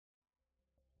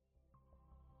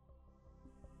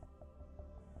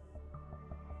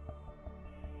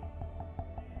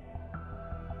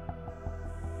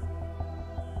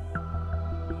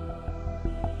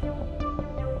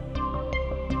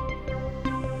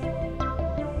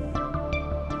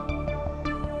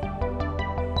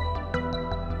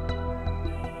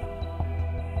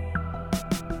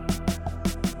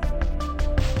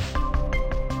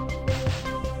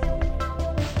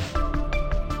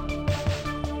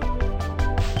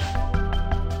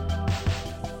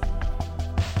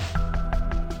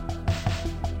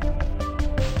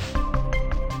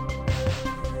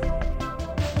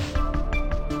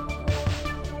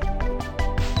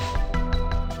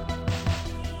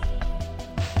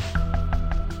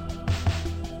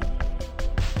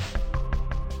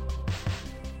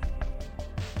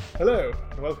Hello,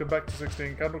 and welcome back to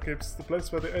 16 Candlekeeps, the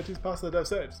place where the 80s pass their death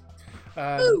saves.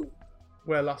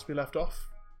 Where last we left off,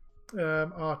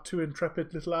 our two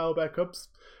intrepid little owlbear cubs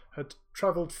had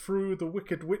travelled through the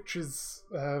Wicked Witch's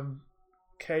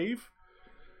cave,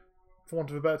 for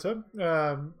want of a better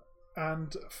term,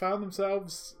 and found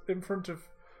themselves in front of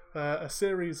a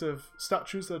series of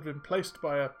statues that had been placed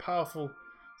by a powerful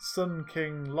Sun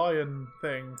King lion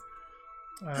thing,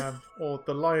 or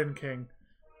the Lion King,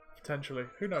 potentially.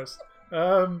 Who knows?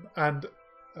 And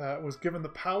was given the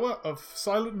power of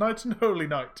Silent Night and Holy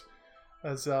Night,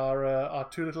 as our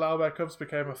two little owlbear cubs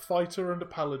became a fighter and a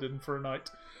paladin for a night.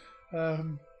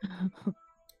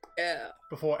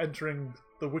 Before entering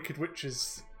the Wicked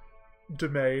Witch's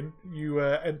domain, you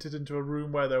entered into a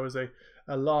room where there was a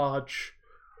large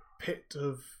pit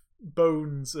of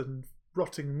bones and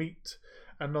rotting meat,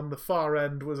 and on the far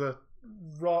end was a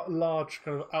large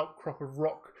kind of outcrop of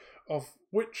rock, of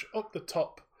which up the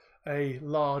top a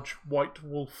large white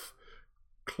wolf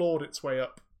clawed its way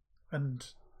up. And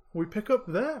we pick up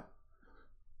there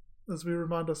as we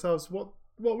remind ourselves what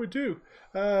we do.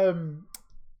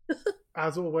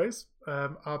 As always,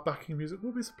 our backing music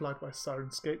will be supplied by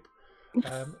Sirenscape,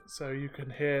 so you can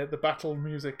hear the battle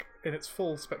music in its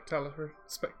full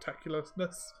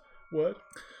spectacularness.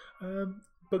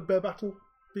 Bugbear battle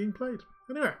being played.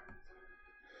 Anyway,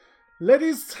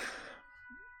 ladies,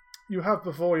 you have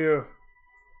before you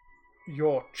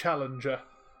your challenger,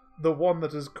 the one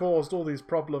that has caused all these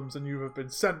problems, and you have been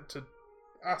sent to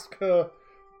ask her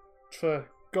for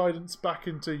guidance back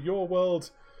into your world.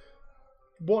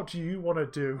 What do you want to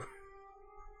do?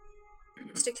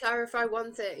 Just to clarify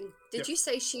one thing, did you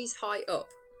say she's high up?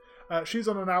 She's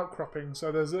on an outcropping,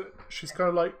 so she's kind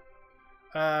of like,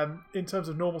 in terms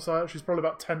of normal size, she's probably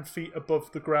about 10 feet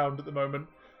above the ground at the moment.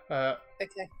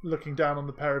 Okay. Looking down on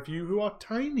the pair of you who are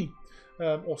tiny,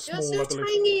 or small, You're so I believe.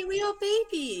 tiny, we are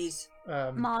babies.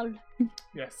 Mal.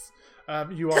 Yes.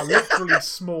 You are literally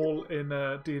small in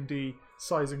D&D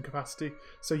sizing capacity,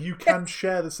 so you can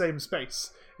share the same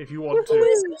space if you want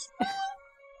to.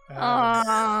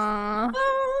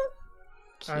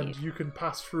 And you can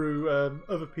pass through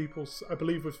other people's... I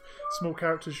believe with small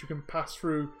characters you can pass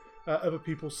through other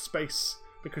people's space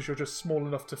because you're just small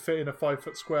enough to fit in a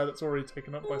 5-foot square that's already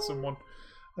taken up by someone.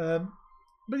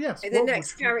 But yes. In the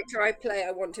next character I play,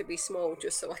 I want to be small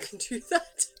just so I can do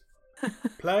that.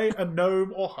 Play a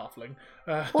gnome or halfling.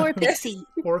 Or a pixie.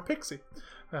 Or a pixie.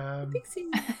 Pixie.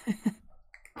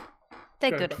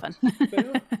 They're good fun.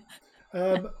 They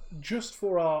are. Just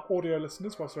for our audio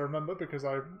listeners, whilst I remember, because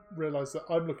I realise that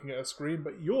I'm looking at a screen,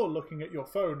 but you're looking at your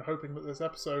phone, hoping that this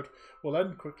episode will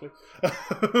end quickly.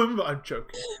 I'm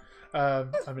joking.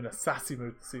 I'm in a sassy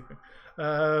mood this evening.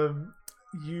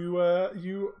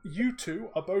 You two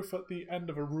are both at the end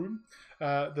of a room.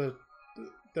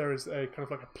 There is a kind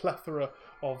of like a plethora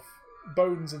of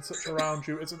bones and such around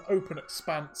you. It's an open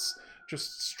expanse,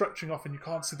 just stretching off, and you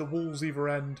can't see the walls either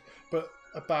end, but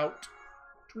about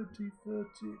 20, 30,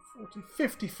 40,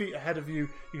 50 feet ahead of you,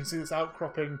 you can see this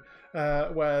outcropping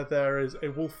where there is a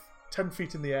wolf 10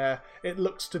 feet in the air. It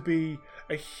looks to be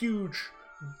a huge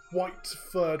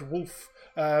white-furred wolf.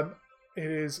 It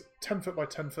is 10 foot by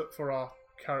 10 foot for our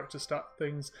character stat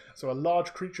things, so a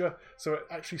large creature. So it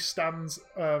actually stands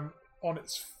on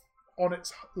its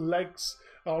legs,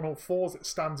 on all fours. It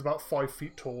stands about 5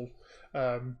 feet tall,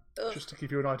 just to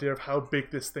give you an idea of how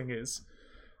big this thing is.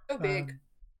 So big.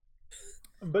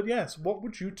 But yes, what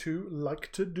would you two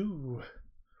like to do?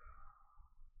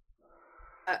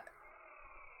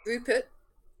 Rupert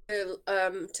will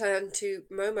turn to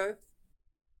Momo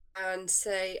and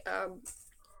say,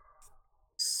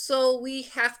 so we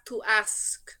have to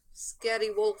ask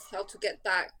Scary Wolf how to get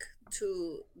back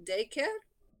to daycare?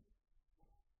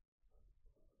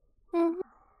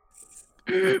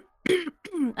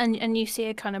 and you see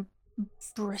her kind of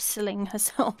bristling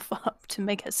herself up to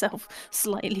make herself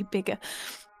slightly bigger.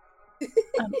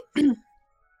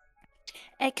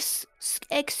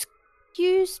 Excuse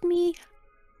me,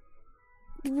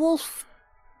 wolf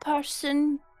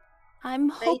person. I'm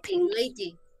hoping...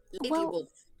 Lady Wolf.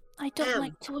 I don't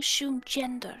like to assume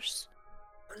genders.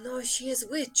 Oh, no, she is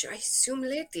witch. I assume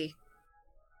lady.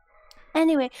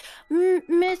 Anyway,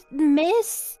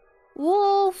 Miss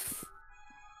Wolf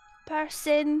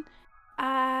person,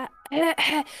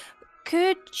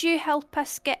 could you help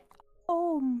us get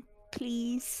home,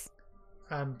 please?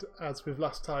 And as with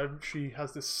last time, she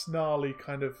has this snarly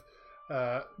kind of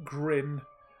grin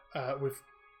with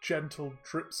gentle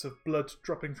drips of blood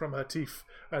dropping from her teeth,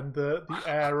 and the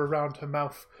air around her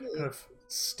mouth kind of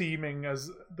steaming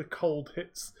as the cold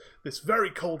hits this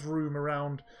very cold room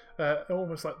around,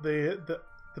 almost like the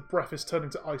the breath is turning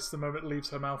to ice the moment it leaves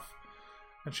her mouth,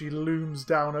 and she looms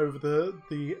down over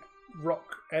the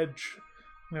rock edge.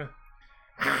 Yeah.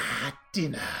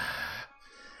 Dinner.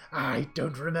 I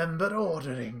don't remember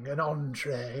ordering an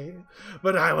entree,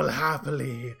 but I will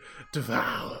happily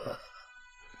devour.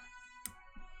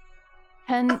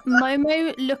 Can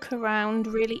Momo look around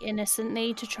really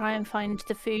innocently to try and find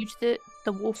the food that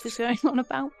the wolf is going on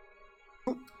about?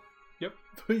 Yep.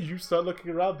 You start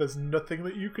looking around. There's nothing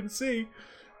that you can see.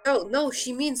 Oh no,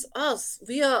 she means us.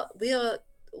 We are the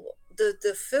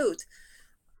food.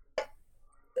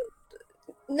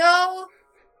 No,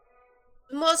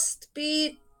 must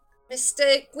be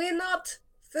mistake. We're not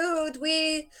food.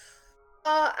 We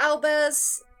are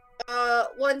Albers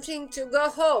wanting to go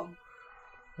home.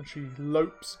 And she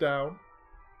lopes down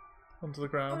onto the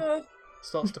ground,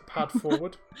 starts to pad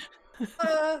forward.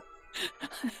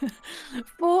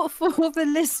 For the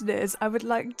listeners, I would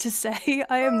like to say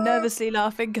I am nervously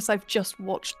laughing because I've just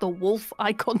watched the wolf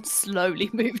icon slowly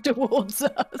move towards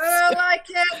us. I don't like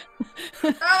it.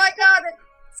 Oh, I got it.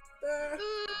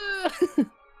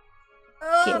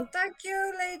 Okay. Thank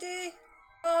you, lady.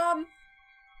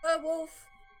 Wolf.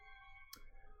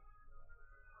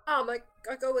 I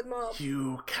go with Mom.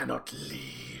 You cannot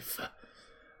leave.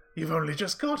 You've only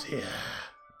just got here.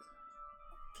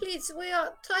 Please, we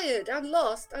are tired and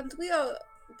lost, and we are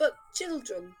but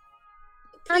children.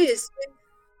 Please,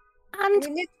 And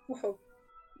we need to go home.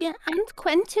 yeah, and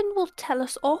Quentin will tell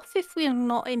us off if we are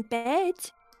not in bed.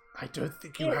 I don't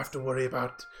think you have to worry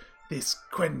about this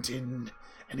Quentin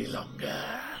any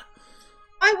longer.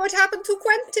 Why? What happened to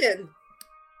Quentin?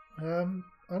 I'm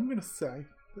going to say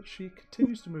that she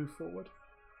continues to move forward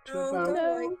to about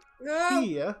No.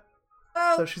 here.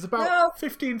 No. So she's about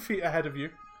 15 feet ahead of you,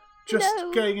 just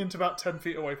getting into about 10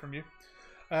 feet away from you.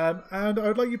 And I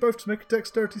would like you both to make a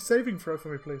dexterity saving throw for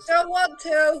me, please. Don't want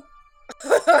to.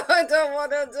 I don't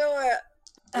want to do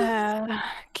it.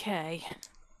 Okay.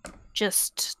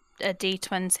 Just a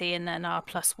d20 and then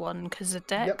R+1 because of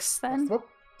dex then. That's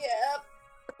Yeah.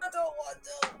 I don't want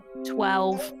to.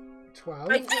 12. 12.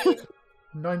 19.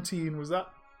 19 was that?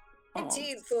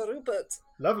 19 for Rupert.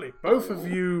 Lovely. Both of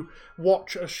you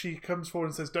watch as she comes forward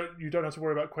and says, you don't have to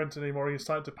worry about Quentin anymore. You're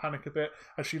starting to panic a bit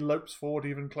as she lopes forward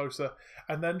even closer.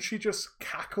 And then she just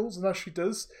cackles, and as she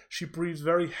does, she breathes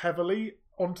very heavily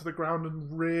onto the ground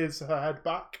and rears her head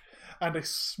back. And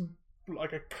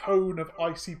like a cone of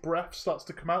icy breath starts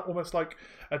to come out, almost like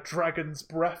a dragon's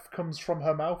breath comes from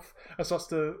her mouth and starts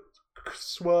to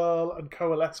swirl and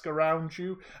coalesce around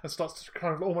you and starts to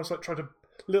kind of almost like try to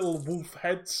little wolf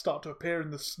heads start to appear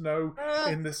in the snow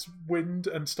in this wind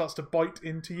and starts to bite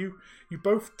into you. You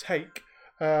both take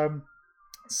 6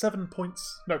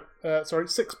 points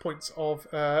of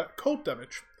cold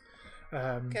damage.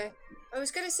 Okay. I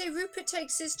was going to say Rupert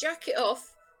takes his jacket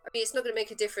off. I mean, it's not going to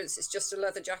make a difference. It's just a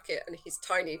leather jacket and he's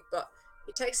tiny. But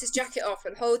he takes his jacket off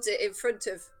and holds it in front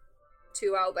of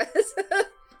two Albers.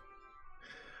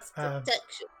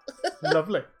 Protection.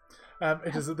 Lovely.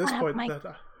 It is at this point my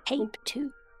that... cape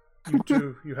too. You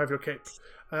do. You have your cape.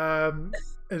 It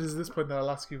is at this point that I'll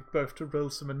ask you both to roll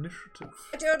some initiative.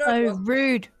 I don't know. Oh,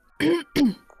 rude.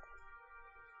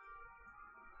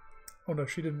 Oh no,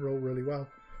 she didn't roll really well.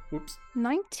 Oops.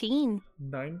 19.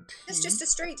 19. It's just a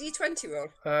straight D20 roll.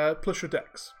 Plus your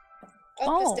dex.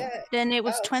 Oh, then it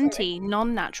was 20,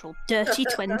 non-natural. Dirty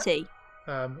 20.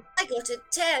 I got a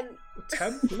 10.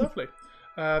 10? Lovely.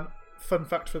 Fun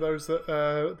fact for those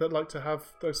that like to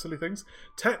have those silly things.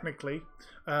 Technically,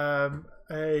 an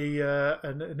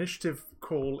initiative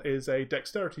call is a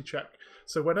dexterity check.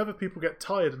 So whenever people get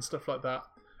tired and stuff like that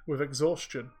with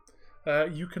exhaustion,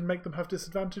 you can make them have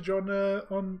disadvantage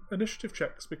on initiative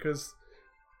checks because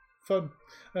fun.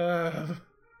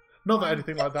 Not that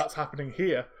anything like that's happening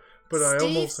here, but I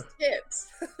almost. Tips.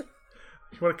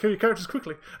 You want to kill your characters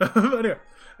quickly. Anyway,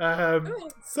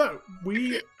 so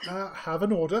we have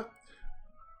an order.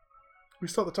 We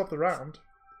start at the top of the round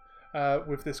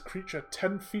with this creature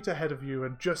 10 feet ahead of you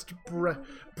and just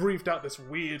breathed out this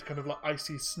weird kind of like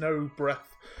icy snow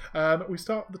breath. We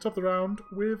start at the top of the round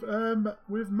with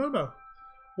Momo.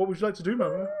 What would you like to do,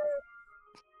 Momo?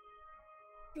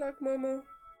 Like Momo.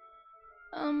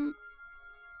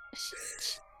 She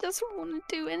doesn't want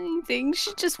to do anything.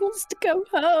 She just wants to go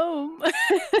home.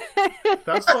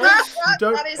 That's fine. You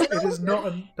don't. That is It is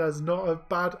not. There's not a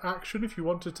bad action if you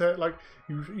want to take. Like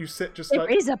you sit just There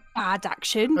like. is a bad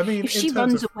action. I mean, if in she terms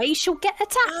runs of- away, she'll get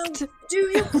attacked. Do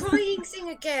your crying thing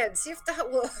again. See if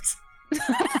that works.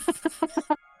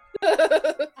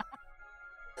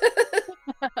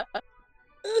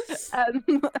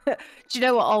 Do you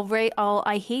know what?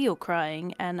 I hear you're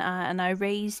crying, and I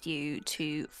raised you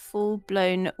to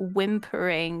full-blown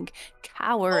whimpering,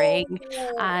 cowering,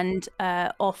 Oh, and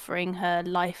offering her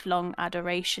lifelong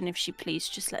adoration. If she please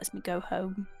just lets me go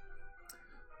home.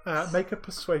 Make a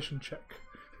persuasion check.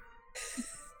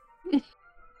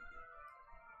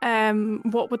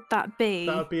 What would that be?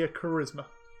 That would be a charisma.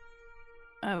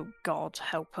 Oh God,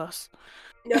 help us.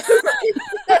 no.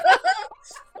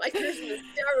 My charisma is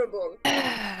terrible.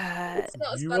 It's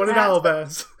not as You fun want as an that.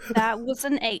 owlbears. That was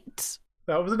an 8.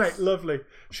 That was an 8. Lovely.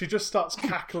 She just starts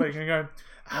cackling and going,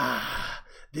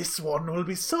 This one will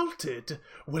be salted.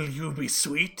 Will you be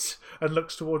sweet? and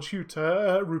looks towards you,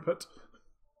 Rupert.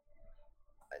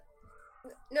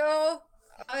 No,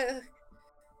 I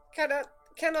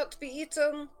cannot be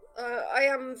eaten. I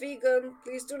am vegan.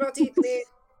 Please do not eat me.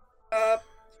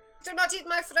 Do not eat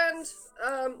my friend.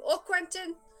 Or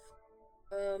Quentin.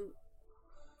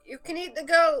 You can eat the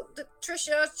girl, the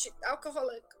Trisha,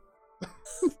 alcoholic.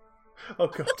 Oh,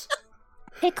 God.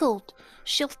 Pickled.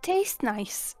 She'll taste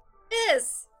nice.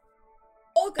 Yes.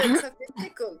 Organs have been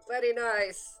pickled. Very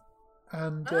nice.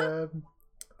 And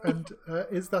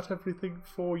is that everything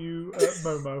for you,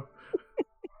 Momo?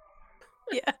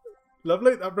 Yeah.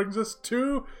 Lovely. That brings us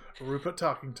to Rupert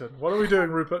Tarkington. What are we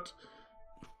doing, Rupert?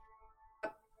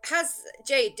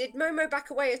 Jade, did Momo back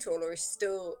away at all, or is she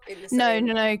still in the No, same?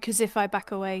 no, because if I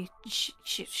back away,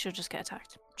 she'll just get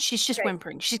attacked. She's just Okay.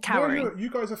 whimpering. She's No, cowering. you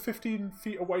guys are 15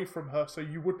 feet away from her, so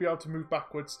you would be able to move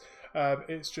backwards.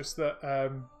 It's just that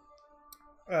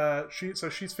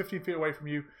she's 15 feet away from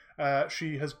you.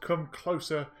 She has come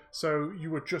closer, so you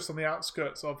were just on the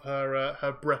outskirts of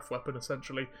her breath weapon.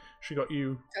 Essentially, she got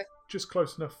you Okay. just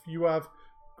close enough. You have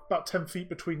about 10 feet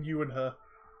between you and her.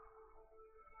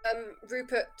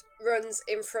 Rupert runs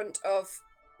in front of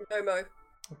Momo,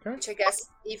 Okay. which I guess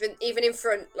even in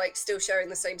front, like still sharing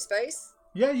the same space.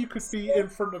 Yeah, you could be in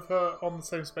front of her on the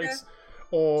same space,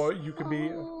 or you could be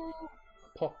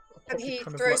pop. And he kind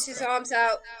of throws like- his arms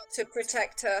out to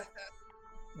protect her.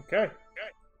 Okay.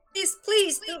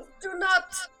 Please, do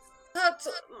not hurt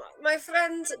my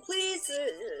friend. Please,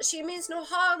 she means no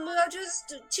harm. We are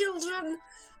just children.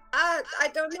 I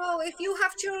don't know if you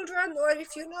have children or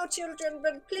if you know children,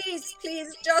 but please,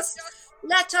 just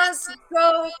let us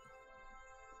go.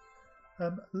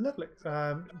 Lovely. Do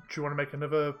you want to make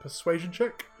another persuasion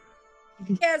check?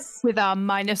 Yes. With our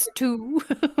 -2.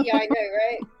 Yeah, I know,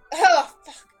 right? Oh,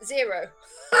 fuck. 0.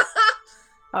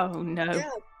 Oh no. Yeah,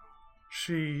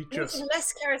 She just even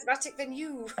less charismatic than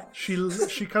you.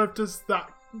 she kind of does that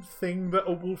thing that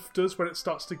a wolf does when it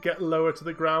starts to get lower to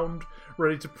the ground,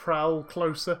 ready to prowl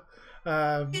closer,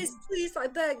 Please, I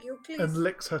beg you, please. and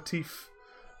licks her teeth.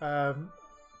 Anything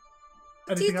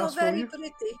Teeth are else for very you?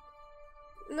 pretty.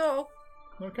 No,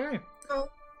 Okay, no.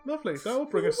 lovely. That will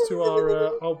bring us to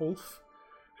our wolf,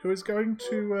 who is going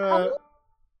to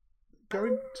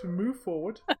move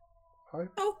forward. Hi.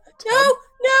 Oh,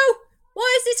 no!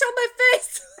 Why is it on my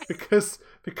face?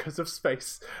 because of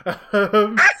space,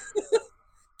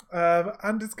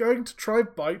 and is going to try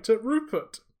bite at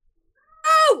Rupert.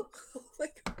 Oh! Oh my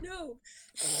god, no.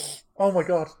 Oh my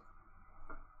god!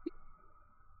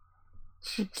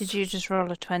 Did you just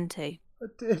roll a 20? I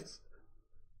did.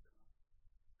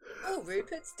 Oh,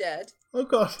 Rupert's dead. Oh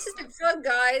god! This has been fun,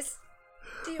 guys.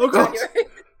 See you Oh, in God. January.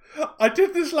 I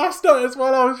did this last night as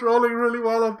well. I was rolling really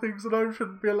well on things, and I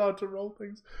shouldn't be allowed to roll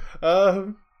things.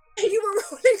 You were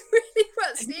rolling really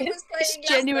well. Steve was This playing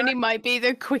genuinely might be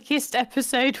the quickest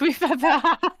episode we've ever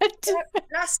had.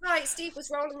 last night. Steve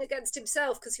was rolling against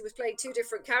himself because he was playing 2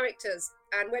 different characters.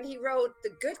 And when he rolled the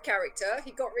good character,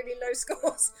 he got really low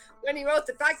scores. When he rolled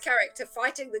the bad character,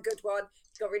 fighting the good one,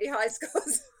 he got really high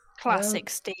scores. Classic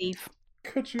Steve.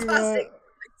 could you Classic.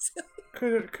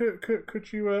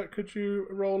 could you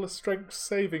roll a strength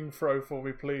saving throw for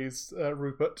me, please,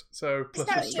 Rupert? So plus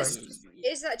your strength.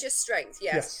 Is that just strength?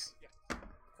 Yes. Yes.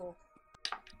 Cool.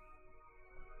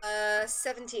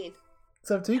 17.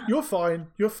 17. You're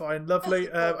fine. You're fine.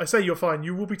 Lovely. I say you're fine.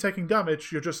 You will be taking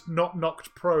damage. You're just not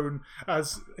knocked prone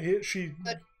as she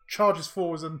charges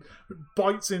forwards and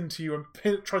bites into you and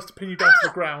tries to pin you down to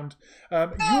the ground.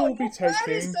 You'll be That is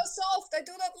taking. so soft. I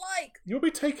do not like. You'll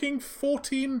be taking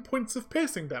 14 points of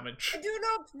piercing damage. I do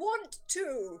not want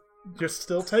to. You're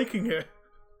still taking it.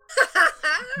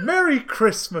 Merry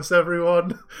Christmas,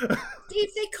 everyone. Steve,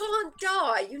 they can't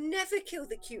die. You never kill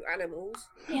the cute animals.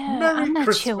 Yeah, Merry and their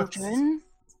Christmas. children.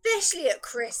 Especially at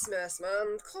Christmas,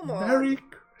 man. Come on. Merry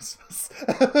Christmas.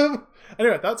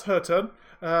 Anyway, that's her turn.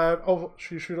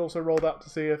 She should also roll that to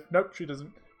see if... Nope, she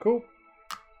doesn't. Cool.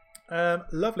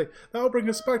 Lovely. That will bring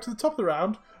us back to the top of the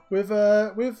round with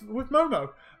Momo.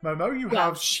 Momo, you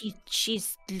Well, have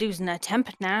she's losing her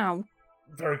temper now.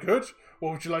 very good.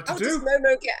 What would you like to How do? does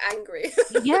Momo get angry?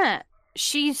 Yeah,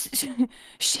 she's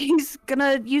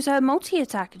gonna use her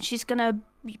multi-attack and she's gonna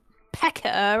peck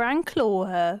at her and claw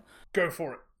her. Go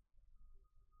for it.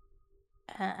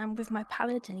 And with my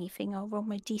paladin thing, I'll roll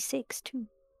my d6 too.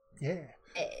 Yeah.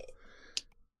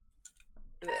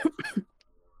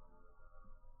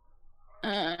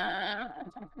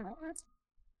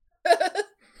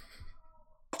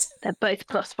 They're both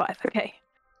 +5. Okay.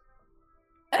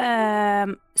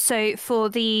 So for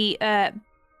the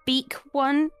beak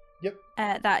one, Yep.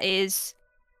 that is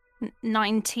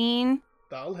 19,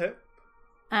 That'll hit.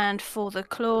 and for the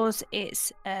claws,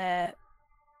 it's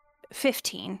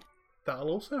 15. That'll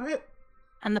also hit.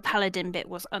 And the paladin bit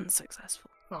was unsuccessful.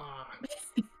 Ah.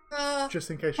 Just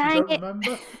in case you Dang don't it.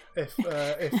 remember, if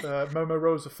Momo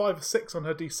rolls a 5 or 6 on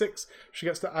her d6, she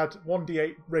gets to add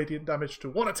 1d8 radiant damage to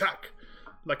one attack,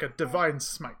 like a divine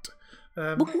smite.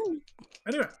 Woohoo.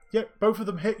 Anyway, yeah, both of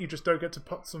them hit. You just don't get to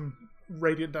put some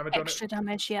radiant damage Extra on it.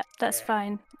 damage, yeah, that's Yeah.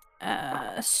 fine.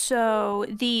 So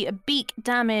the beak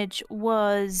damage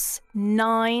was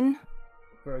 9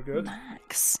 Very good.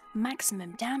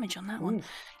 maximum damage on that one. Ooh.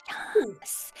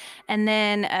 Yes. And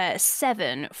then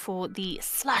 7 for the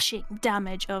slashing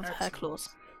damage of her Excellent. claws.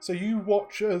 So you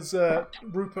watch as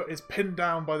Rupert is pinned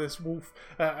down by this wolf,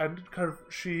 and kind of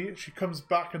she comes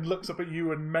back and looks up at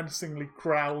you and menacingly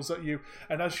growls at you.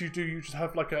 And as you do, you just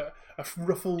have like a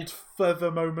ruffled feather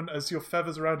moment as your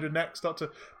feathers around your neck start to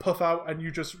puff out, and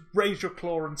you just raise your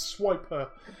claw and swipe her.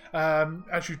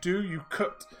 As you do, you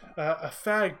cut a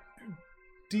fair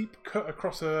deep cut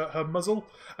across her muzzle,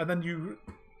 and then you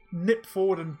nip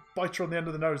forward and bite her on the end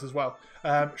of the nose as well.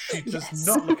 She does Yes.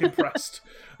 not look impressed,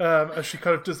 as she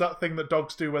kind of does that thing that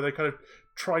dogs do where they're kind of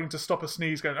trying to stop a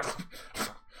sneeze going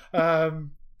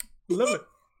lovely.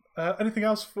 Anything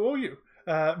else for you,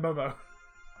 Momo?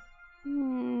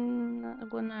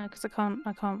 Well, no, because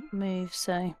I can't move.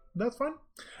 So That's fine.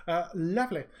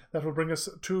 Lovely. That will bring us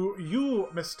to you,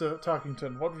 Mr.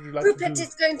 Tarkington. What would you like Rupert to do?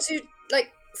 is going to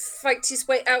fight his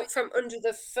way out from under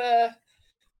the fur.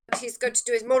 He's going to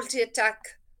do his multi-attack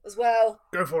as well.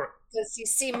 Go for it. Because you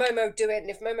see Momo do it, and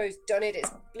if Momo's done it,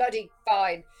 it's bloody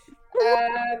fine.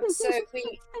 So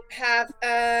we have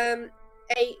a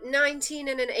 19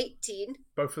 and an 18.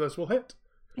 Both of those will hit.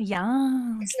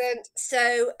 yeah, Excellent.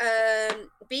 So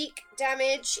beak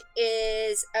damage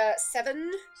is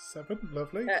 7. 7.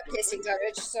 Lovely. Piercing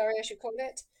damage, sorry, I should call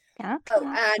it. yeah. Oh,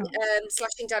 and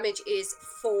slashing damage is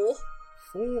 4.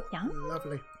 4. Yeah.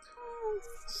 Lovely.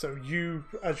 So you,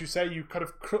 as you say, you kind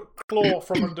of claw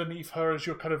from underneath her as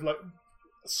you're kind of like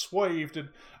swathed in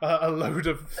a load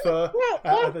of fur,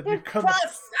 and then you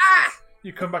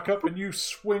come back up and you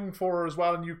swing for her as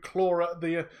well, and you claw at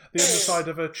the underside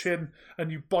of her chin,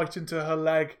 and you bite into her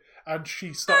leg, and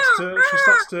she starts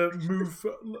to move,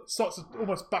 starts to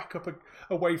almost back up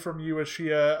away from you as she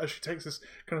takes this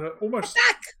kind of almost.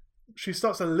 She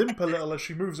starts to limp a little as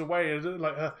she moves away, and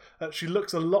like she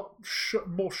looks a lot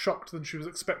more shocked than she was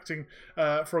expecting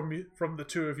from the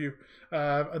two of you.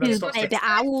 And then You starts baby to,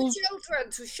 owl.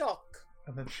 Children to shock.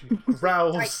 and then she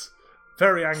growls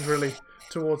very angrily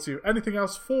towards you. Anything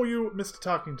else for you, Mr.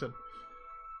 Tarkington?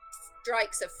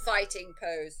 Strikes a fighting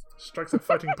pose. Strikes a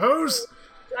fighting pose.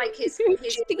 Like his Who do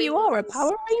you think you are, a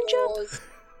Power Ranger? claws.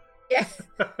 Yeah,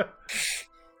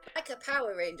 like a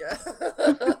Power Ranger.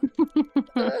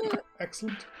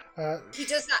 Excellent. He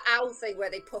does that owl thing where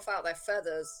they puff out their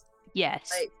feathers.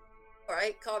 Yes. Like, all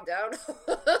right, calm down.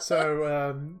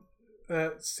 So,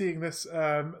 seeing this,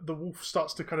 the wolf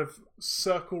starts to kind of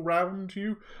circle round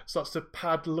you, starts to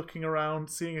pad looking around,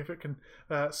 seeing if it can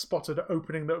spot an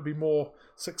opening that would be more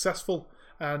successful.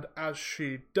 And as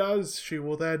she does, she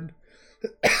will then,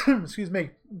 excuse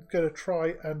me, going to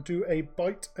try and do a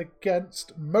bite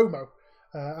against Momo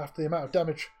after the amount of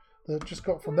damage that just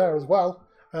got from there as well.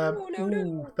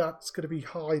 No. That's going to be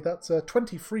high. That's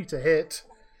 23 to hit.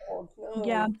 Oh, no.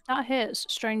 Yeah, that hits,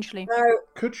 strangely. No.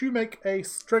 Could you make a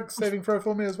strength saving throw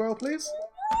for me as well, please?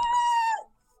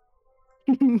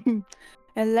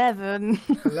 11.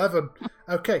 11.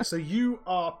 Okay, so you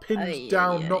are pinned Ay,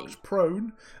 down, ay, knocked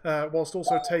prone, whilst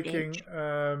also taking.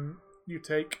 You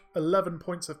take 11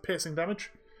 points of piercing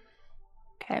damage.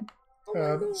 Okay.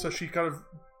 So she kind of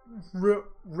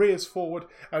rears forward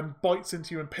and bites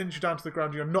into you and pins you down to the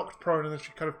ground. You're knocked prone, and then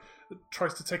she kind of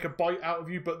tries to take a bite out of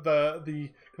you, but the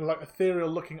kind of like ethereal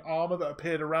looking armor that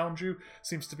appeared around you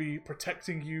seems to be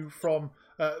protecting you from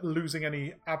losing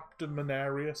any abdomen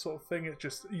area sort of thing. It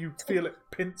just, you feel it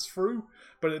pinch through,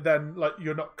 but then like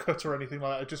you're not cut or anything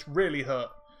like that. It just really hurt.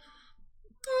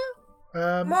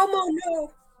 Momo,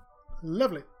 no!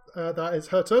 Lovely. That is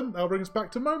her turn. That'll bring us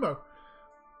back to Momo.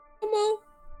 Momo!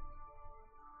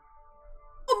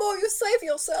 Momo, you save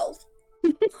yourself!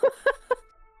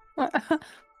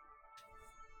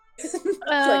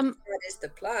 That is the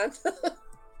plan.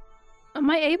 Am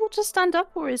I able to stand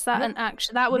up, or is that No. an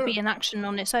action? That would No. be an action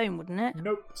on its own, wouldn't it?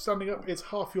 Nope, standing up is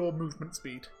half your movement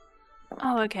speed.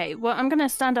 Oh, okay. Well, I'm gonna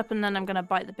stand up and then I'm gonna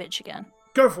bite the bitch again.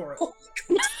 Go for it.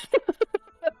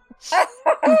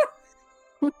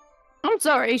 I'm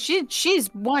sorry,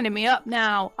 she's winding me up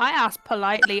now. I asked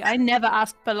politely. I never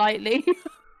asked politely.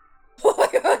 Oh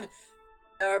my god!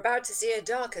 You're about to see a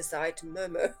darker side to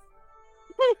Momo.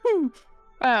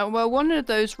 Well, one of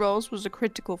those rolls was a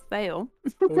critical fail.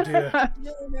 Oh dear.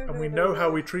 No, And we know how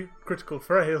we treat critical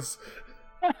fails.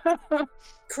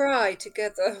 Cry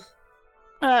together.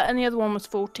 And the other one was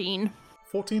 14.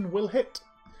 14 will hit.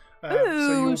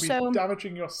 So you'll be so-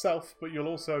 damaging yourself, but you'll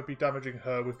also be damaging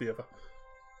her with the other.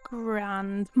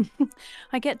 Grand.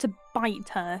 I get to bite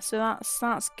her, so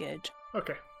that's good.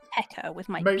 Okay. Peck her with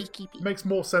my Make- beaky beak. Makes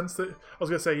more sense that, I was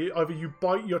going to say, either you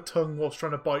bite your tongue whilst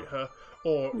trying to bite her,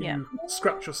 or Yeah. you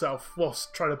scratch yourself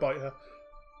whilst trying to bite her.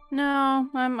 No,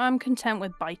 I'm content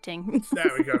with biting.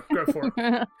 There we go. Go for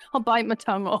it. I'll bite my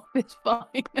tongue off. It's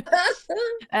fine.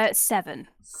 7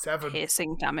 7.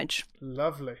 piercing damage,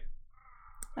 Lovely.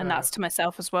 and that's to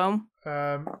myself as well.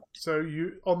 So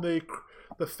you on the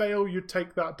fail, you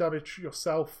take that damage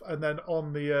yourself, and then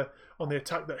on the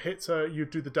attack that hits her, you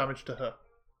do the damage to her.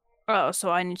 Oh, so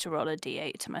I need to roll a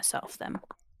d8 to myself then.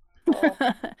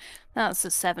 That's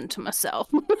a 7 to myself.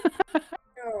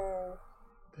 Oh,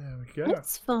 There we go.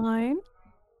 That's fine.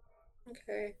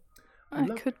 okay. It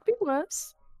Lo- could be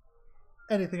worse.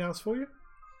 Anything else for you?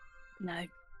 No.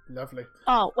 Lovely.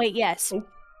 Oh, wait, yes. Oh.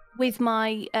 With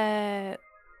my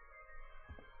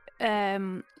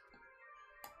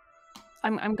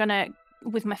I'm gonna,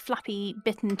 with my flappy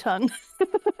bitten tongue,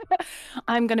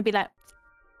 I'm gonna be like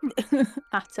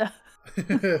at her.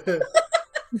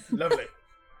 Lovely.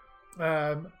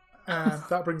 And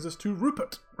that brings us to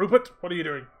Rupert. Rupert, what are you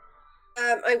doing?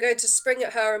 I'm going to spring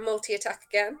at her and multi-attack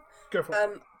again. Go for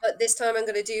it. But this time I'm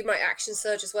going to do my action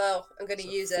surge as well. I'm going to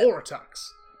use it. 4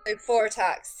 attacks. So 4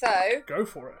 attacks. So, Go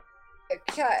for it.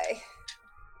 okay.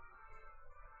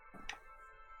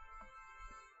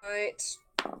 Right.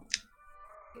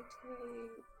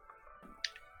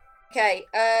 Okay,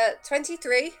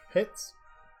 23, Hits.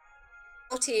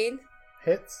 14,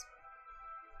 Hits.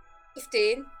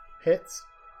 15, Hits.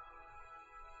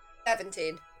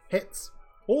 17. Hits.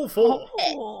 All 4.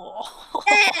 Oh.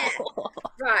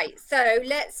 Right, so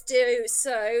let's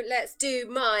do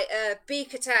my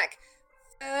beak attack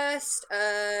first.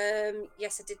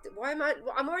 Yes, I did. Why am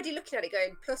I'm already looking at it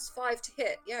going +5 to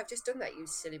hit. Yeah, I've just done that, you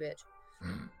silly bitch.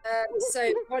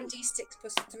 So 1d6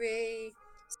 plus 3,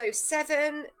 so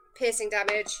 7 piercing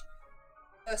damage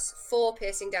plus 4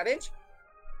 piercing damage,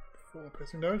 4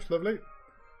 piercing damage. Lovely.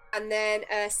 and then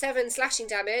 7 slashing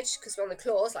damage because we're on the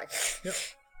claws. Like Yep.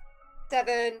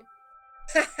 7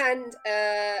 and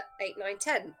 8, 9,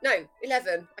 10. No,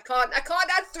 11. I can't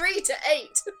add 3 to 8.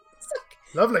 It's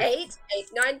like Lovely. 8,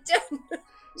 9, 10.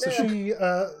 So No. she,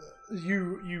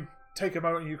 you take a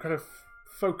moment, you kind of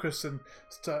focus and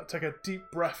take a deep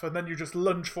breath, and then you just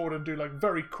lunge forward and do like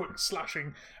very quick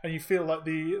slashing, and you feel like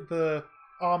the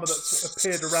armor that's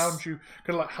appeared around you kind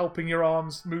of like helping your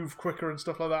arms move quicker and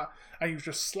stuff like that, and you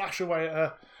just slash away at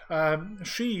her.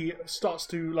 She starts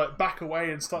to like back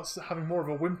away and starts having more of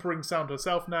a whimpering sound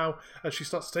herself now as she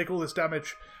starts to take all this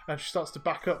damage, and she starts to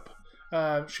back up.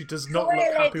 She does not look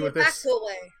Really, happy with back this.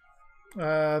 away.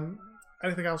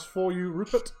 Anything else for you,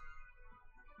 Rupert?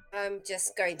 I'm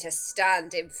just going to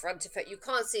stand in front of her. You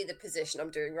can't see the position I'm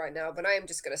doing right now, but I am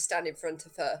just going to stand in front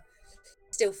of her.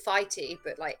 Still fighty,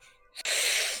 but like...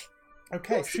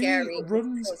 Okay, Not she scary,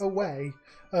 runs because- away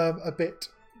a bit.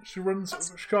 She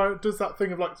kind of does that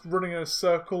thing of like running in a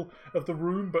circle of the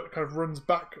room, but kind of runs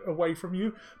back away from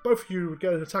you. Both of you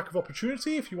get an attack of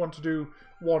opportunity if you want to do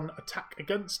one attack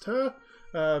against her.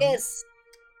 Yes,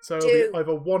 So it'll do. be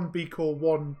either one beak or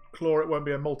one claw. It won't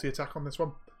be a multi-attack on this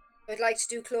one. I'd like to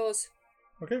do claws.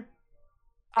 Okay,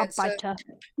 I'll Yes, bite her.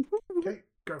 okay,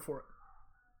 go for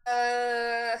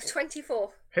it. 24.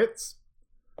 Hits.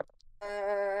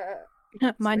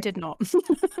 Mine did not.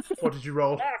 What did you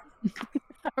roll?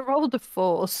 I rolled a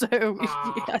 4, so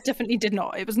Ah. I definitely did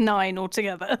not. It was 9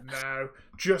 altogether. No.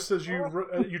 Just as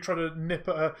you try to nip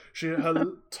at her, her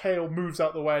tail moves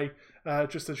out the way.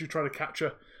 Just as you try to catch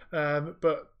her.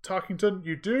 But Tarkington,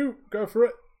 you do go for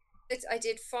it. I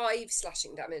did 5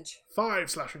 slashing damage. 5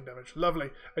 slashing damage.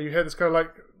 Lovely. And you hear this kind of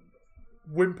like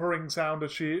whimpering sound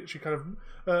as she kind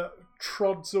of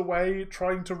trods away,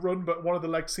 trying to run, but one of the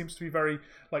legs seems to be very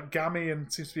gammy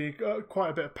and seems to be quite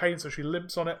a bit of pain, so she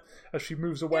limps on it as she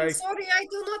moves away. I'm sorry, I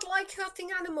do not like hurting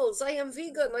animals. I am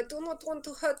vegan. I do not want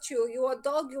to hurt you. You are a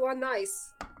dog. You are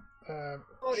nice.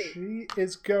 Sorry. She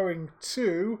is going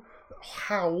to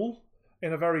howl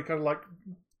in a very kind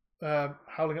of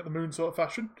howling at the moon sort of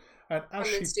fashion, and as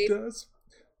she does,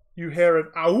 you hear an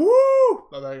ow!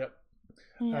 Oh, there you go.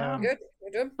 Yeah, Good.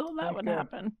 Good. thought that would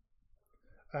happen.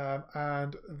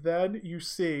 And then you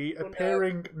see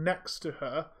appearing next to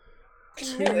her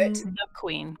The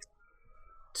Queen.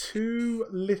 two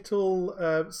little,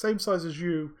 same size as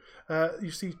you.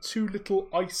 You see two little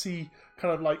icy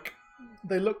kind of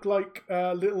they look like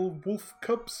little wolf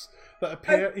cubs that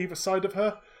appear either side of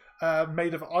her,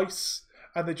 made of ice,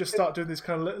 and they just start doing these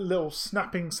kind of little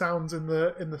snapping sounds in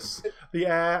the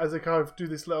air as they kind of do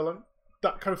this little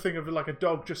that kind of thing of like a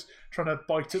dog just trying to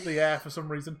bite at the air for some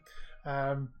reason.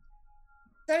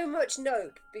 So much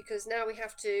note, because now we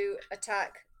have to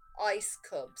attack ice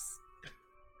cubs.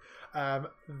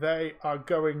 They are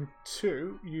going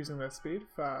to, using their speed,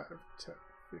 5, 10,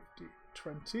 15,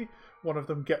 20. One of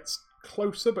them gets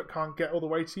closer but can't get all the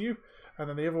way to you. And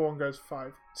then the other one goes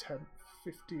 5, 10,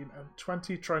 15, and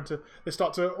 20. They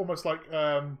start to almost like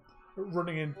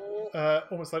running in,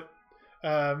 almost like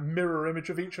mirror image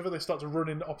of each other. They start to run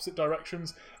in opposite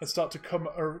directions and start to come.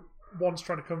 One's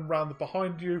trying to come round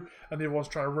behind you, and the other one's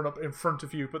trying to run up in front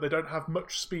of you. But they don't have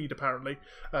much speed apparently,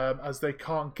 as they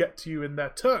can't get to you in their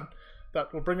turn.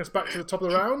 That will bring us back to the top of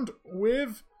the round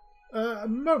with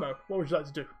Momo. What would you like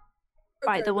to do?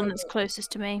 Bite the one that's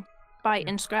closest to me. Bite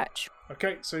and scratch.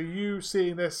 Okay, so you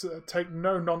seeing this, take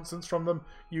no nonsense from them.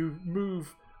 You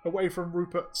move away from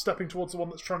Rupert, stepping towards the one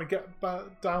that's trying to get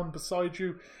down beside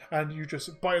you, and you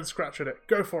just bite and scratch at it.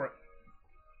 Go for it.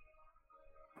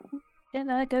 Yeah,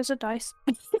 there goes a dice.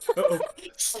 Uh-oh.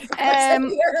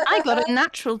 I got a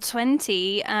natural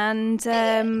 20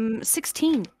 and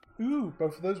 16. Ooh,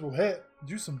 both of those will hit.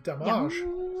 Do some damage.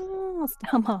 Yes,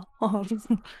 damage.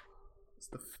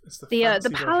 It's the The fancy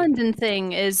paladin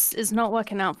thing is not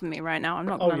working out for me right now. I'm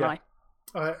not gonna lie.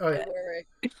 version.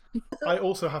 I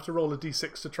also have to roll a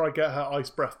d6 to try get her ice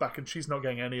breath back, and she's not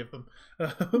getting any of them.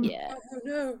 Yeah.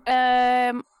 Oh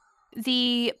no.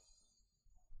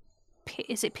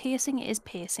 Is it piercing? It is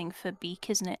piercing for beak,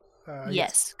 isn't it?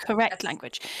 Yes. Correct Yes.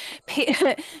 language.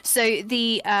 So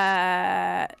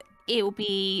it will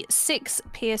be 6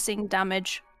 piercing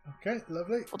damage Okay,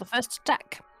 lovely. for the first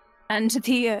attack, and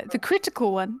the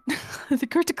critical one, the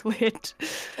critical hit,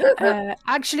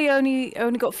 actually only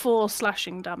got 4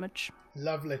 slashing damage.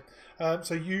 Lovely.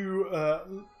 So you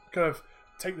kind of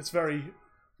take this very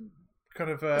kind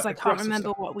of Because I can't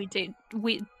remember what we did.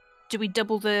 Do we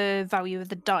double the value of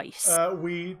the dice?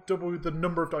 We double the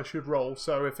number of dice you'd roll.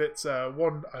 So if it's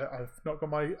 1, I've not got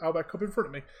my Outback Cup in front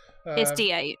of me. It's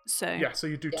D8, so Yeah, so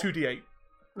you do 2d8.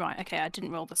 right. Okay, I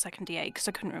didn't roll the second D8 because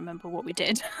I couldn't remember what we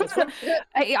did.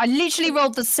 I literally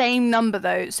rolled the same number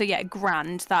though. So yeah,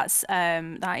 grand. That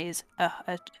is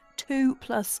a 2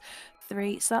 plus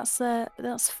 3. So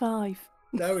that's 5.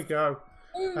 There we go.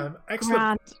 Excellent.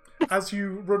 Grand. As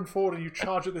you run forward and you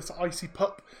charge at this icy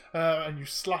pup, and you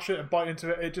slash it and bite into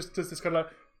it, it just does this kind of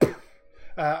like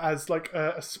as like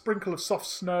a sprinkle of soft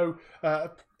snow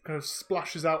kind of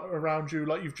splashes out around you,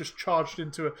 like you've just charged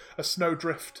into a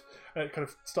snowdrift, and it kind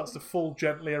of starts to fall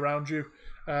gently around you.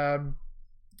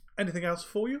 Anything else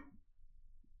for you?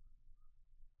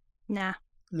 Nah.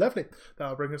 Lovely.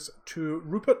 That'll bring us to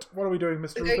Rupert. What are we doing,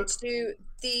 Mr. We're going Rupert? to do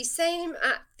the same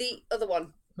at the other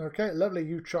one. Okay, lovely.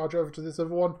 You charge over to this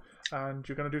other one, and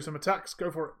you're going to do some attacks. Go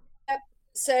for it.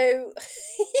 So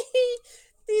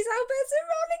these Alberts are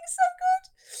rolling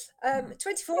so good.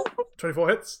 24 24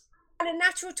 hits. and a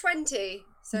natural 20.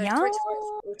 So Yeah.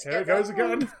 24 Here it altogether. goes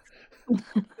again.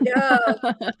 No.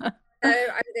 So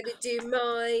I'm going to do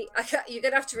my... You're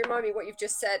going to have to remind me what you've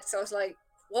just said. So I was like,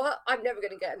 what? I'm never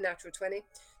going to get a natural 20.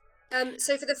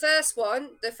 So for the first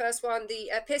one, the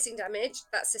piercing damage,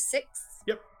 that's a 6.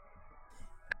 Yep.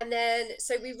 And then,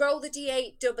 so we roll the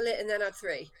d8, double it, and then add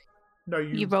 3. No,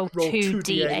 You roll 2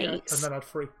 D8s. and then add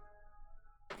 3.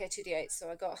 Okay, 2d8. So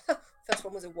I got... First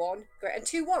one was a 1. Great. And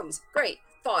 2 1s. Great.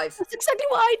 5. That's exactly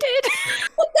what I did.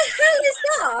 What the hell is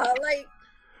that? Like,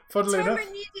 Funnily time enough, I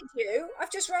needed you,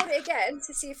 I've just rolled it again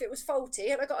to see if it was faulty,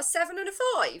 and I got a 7 and a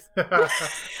 5.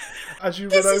 as you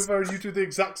This run is- over, you do the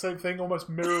exact same thing, almost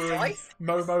mirroring Nice.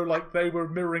 Momo, like they were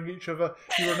mirroring each other.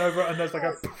 You run over, and there's like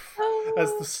a poof,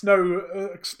 as the snow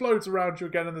explodes around you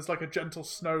again, and there's like a gentle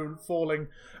snow falling,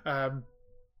 and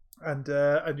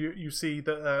you see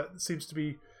that it seems to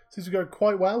be going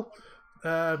quite well.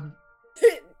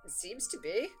 It seems to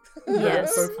be.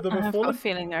 Yes. Both of them are I've got a fallen.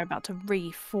 feeling they're about to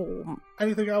reform.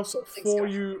 Anything else for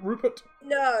you, Rupert?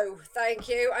 No, thank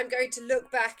you. I'm going to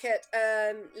look back at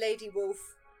Lady Wolf.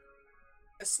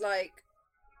 Just like,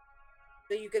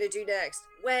 what are you going to do next?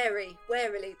 Warily.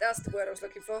 That's the word I was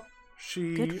looking for.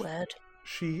 Good word.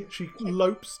 She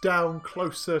lopes down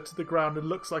closer to the ground and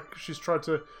looks like she's trying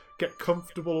to get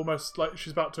comfortable, almost like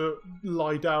she's about to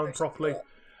lie down properly.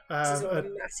 This is all a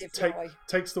And massive lie.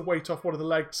 takes the weight off one of the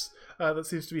legs that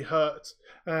seems to be hurt,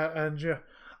 and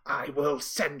I will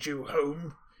send you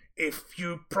home if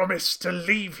you promise to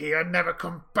leave here and never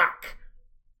come back.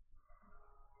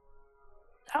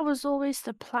 That was always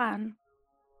the plan.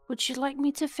 Would you like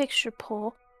me to fix your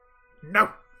paw?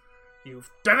 No,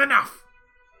 you've done enough.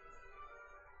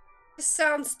 This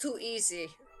sounds too easy.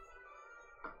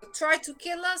 Try to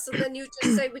kill us, and then you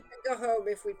just say we can go home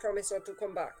if we promise not to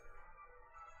come back.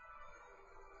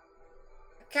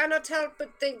 I cannot help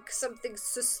but think something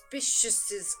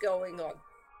suspicious is going on.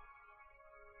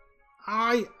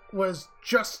 I was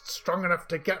just strong enough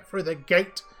to get through the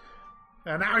gate,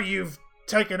 and now you've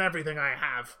taken everything I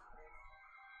have.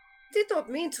 I did not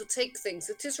mean to take things.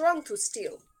 It is wrong to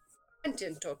steal.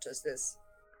 Quentin taught us this.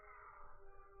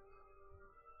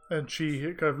 and she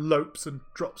kind of lopes and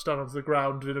drops down onto the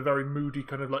ground in a very moody,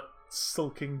 kind of like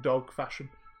sulking dog fashion.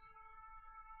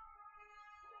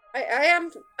 I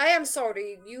am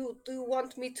sorry. You do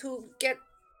want me to get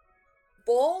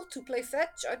ball to play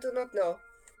fetch? I do not know.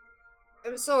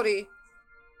 I'm sorry.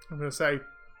 I'm going to say,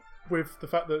 with the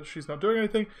fact that she's not doing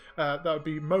anything, that would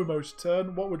be Momo's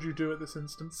turn. What would you do at this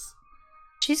instance?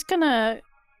 She's gonna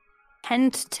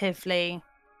tentatively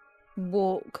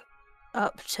walk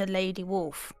up to Lady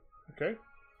Wolf. Okay.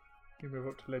 You move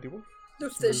up to Lady Wolf.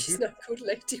 Not that she's not called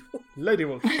Lady Wolf. Lady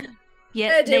Wolf. Yeah,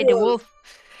 Lady Lady Wolf.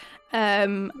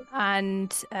 Wolf.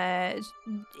 And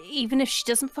even if she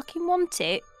doesn't fucking want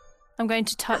it, I'm going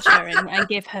to touch her and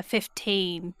give her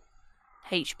 15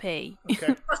 HP.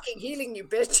 Okay. Fucking healing you,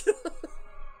 bitch.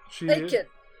 She, Take it.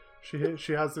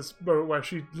 She has this moment where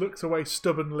she looks away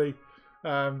stubbornly,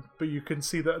 but you can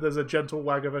see that there's a gentle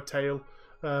wag of her tail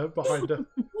behind her.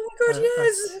 Oh my god,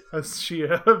 yes!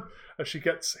 As she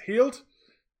gets healed.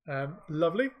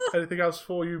 Lovely. Anything else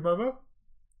for you, Momo?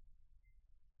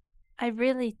 I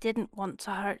really didn't want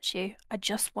to hurt you. I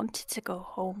just wanted to go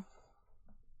home.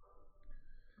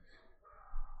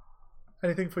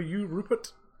 Anything for you,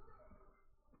 Rupert?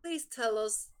 Please tell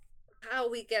us how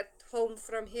we get home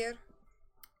from here.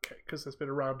 Okay, because there's been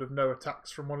a round of no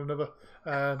attacks from one another,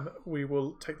 we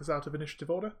will take this out of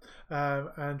initiative order,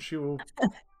 and she will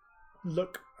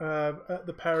look at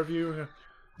the pair of you. And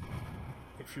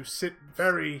if you sit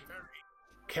very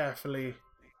carefully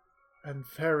and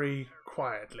very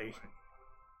quietly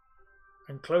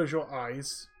and close your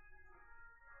eyes,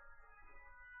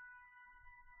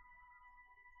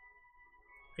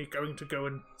 are you going to go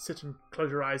and sit and close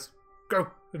your eyes? Go!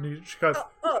 And she kind of...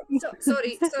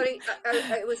 Sorry.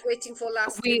 I was waiting for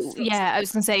last. I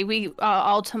was gonna say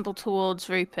I'll tumble towards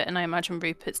Rupert, and I imagine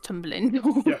Rupert's tumbling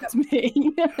towards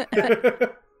me.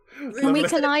 Can we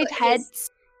collide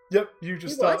heads? Yep, you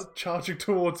just You start what? charging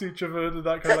towards each other and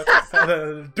that kind of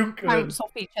like dunk and then, Bounce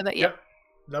off each other. Yeah. yep,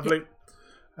 lovely.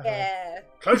 Yeah.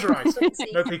 Close your eyes. Clumsy.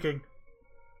 No peeking.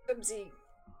 Clumsy.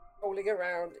 Rolling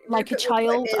around. Like a Rupert looks like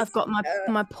child, this. I've got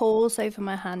my paws over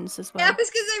my hands as well. Yeah, it's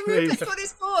because There you Rupert's go. put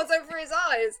his paws over his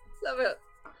eyes. Love it.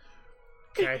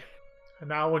 Okay. And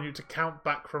now I want you to count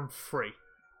back from 3.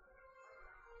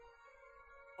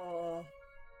 Oh.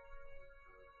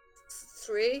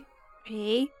 3,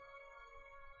 3,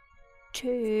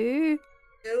 2,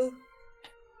 2,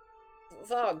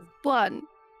 1. 1.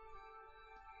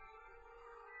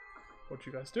 What do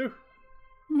you guys do?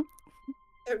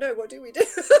 Oh no, what do we do?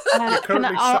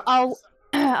 currently sat-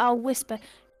 I'll whisper.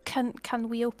 Can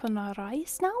we open our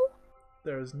eyes now?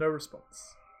 There is no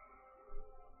response.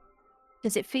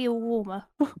 Does it feel warmer?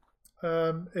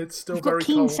 It's still We've very got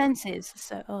keen cold. senses,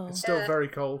 so It's still Yeah. very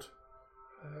cold.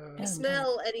 I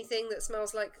smell anything that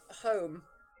smells like home.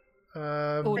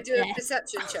 Oh, I do a yeah.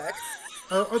 perception check.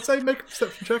 I'd say make a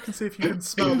perception check and see if you can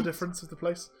smell the difference of the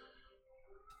place.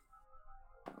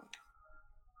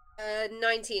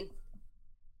 19.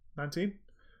 19.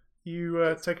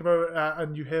 You take a moment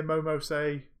and you hear Momo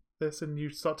say this, and you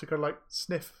start to kind of like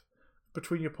sniff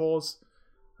between your paws,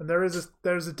 and there is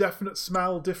a definite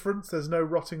smell difference. There's no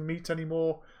rotting meat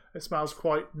anymore. It smells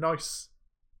quite nice.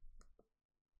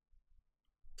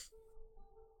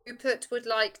 Rupert would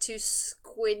like to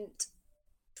squint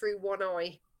through one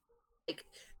eye, like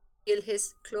peel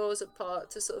his claws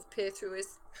apart to sort of peer through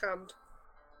his hand.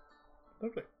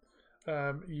 Lovely.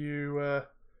 You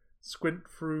squint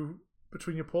through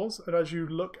between your paws, and as you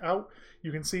look out,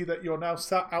 you can see that you're now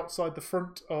sat outside the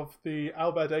front of the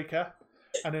Owlbear daycare,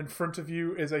 and in front of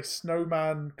you is a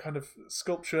snowman kind of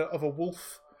sculpture of a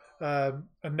wolf, and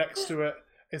next to it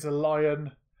is a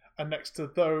lion, and next to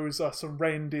those are some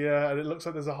reindeer, and it looks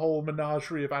like there's a whole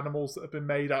menagerie of animals that have been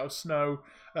made out of snow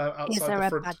outside Is there the a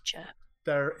front. badger?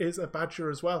 There is a badger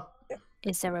as well.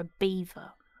 Is there a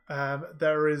beaver?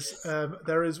 There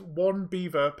is one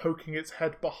beaver poking its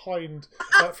head behind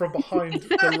from behind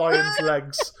the lion's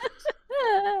legs.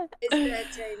 Is there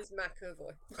James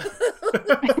McAvoy?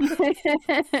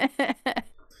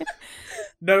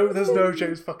 No, there's no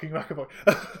James fucking McAvoy.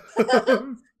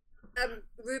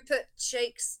 Rupert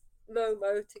shakes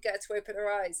Momo to get her to open her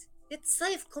eyes. It's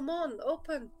safe. Come on,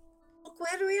 open. Look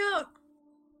where we are.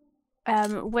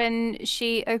 When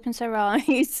she opens her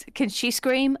eyes, can she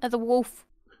scream at the wolf?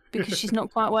 Because she's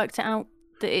not quite worked it out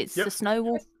that it's the snow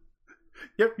wolf.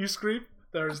 Yep, you scream.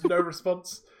 There is no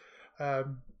response.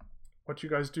 What do you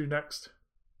guys do next?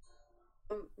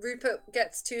 Rupert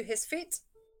gets to his feet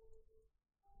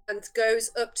and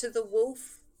goes up to the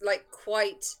wolf, like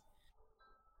quite.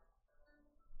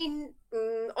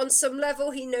 On some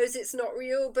level, he knows it's not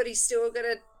real, but he's still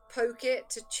gonna poke it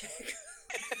to check.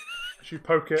 As you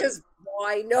poke it, because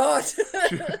why not?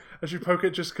 as you poke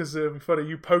it, just because it'd be funny,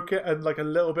 you poke it and like a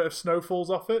little bit of snow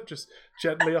falls off it, just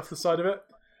gently off the side of it,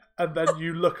 and then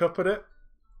you look up at it.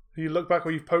 You look back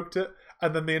where you've poked it,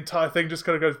 and then the entire thing just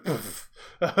kind of goes poof,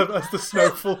 as the snow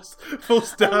falls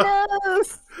down. Oh,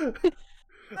 no.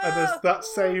 And there's that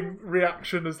same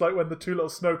reaction as like when the two little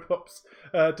snow plops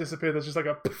disappear. There's just like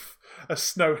a poof, as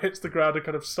snow hits the ground and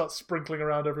kind of starts sprinkling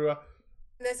around everywhere.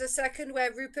 And there's a second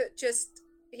where Rupert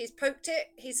he's poked it,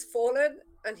 he's fallen,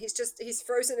 and he's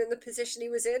frozen in the position he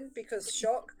was in because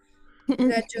shock.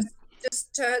 And then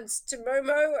just turns to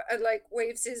Momo and like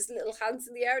waves his little hands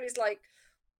in the air and he's like,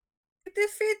 I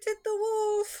defeated the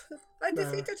wolf. I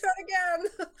defeated her again.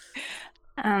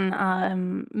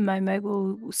 And Momo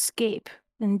will skip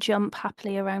and jump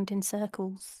happily around in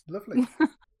circles. Lovely.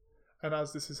 And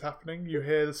as this is happening, you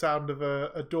hear the sound of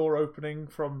a door opening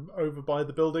from over by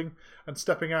the building, and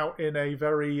stepping out in a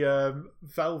very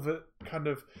velvet kind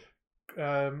of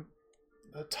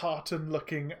tartan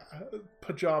looking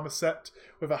pajama set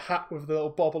with a hat with a little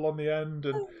bobble on the end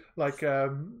and like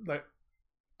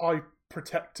eye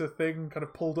protector thing kind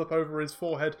of pulled up over his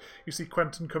forehead. You see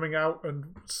Quentin coming out and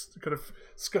kind of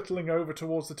scuttling over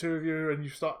towards the two of you, and you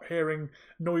start hearing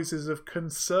noises of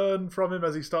concern from him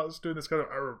as he starts doing this kind of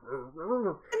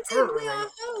Quentin, we are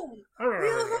home. We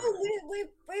are home.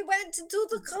 We went into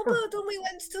the cupboard and we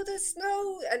went to the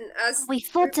snow, and as we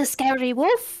fought a scary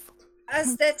wolf.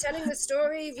 As they're telling the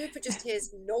story, Rupert just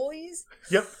hears noise.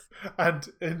 Yep, and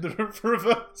in the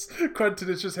reverse, Quentin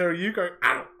is just hearing you going,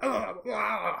 ow, ow,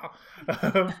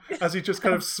 ow, as he just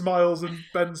kind of smiles and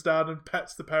bends down and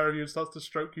pets the pair of you and starts to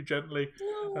stroke you gently.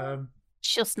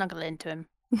 She'll snuggle into him.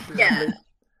 Yeah.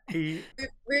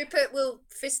 Rupert will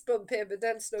fist bump him and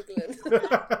then snuggle in.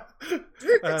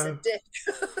 Rupert's a dick.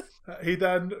 He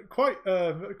then, quite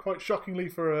shockingly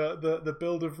for the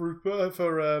build of Rupert,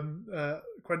 for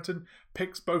Quentin,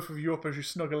 picks both of you up as you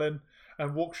snuggle in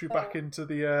and walks you back into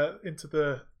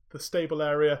the stable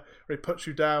area, where he puts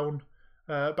you down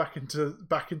back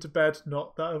into bed,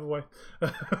 not that other way.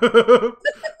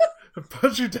 And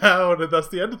puts you down, and that's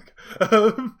the end of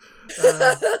the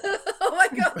oh my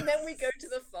god, and then we go to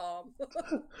the farm.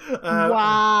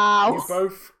 Wow. You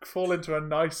both fall into a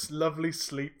nice, lovely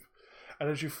sleep. And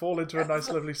as you fall into a nice,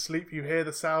 lovely sleep, you hear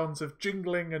the sounds of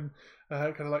jingling and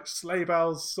kind of like sleigh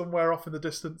bells somewhere off in the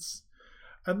distance.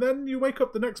 And then you wake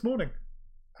up the next morning,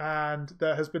 and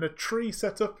there has been a tree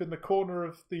set up in the corner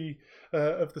of the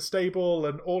stable,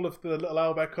 and all of the little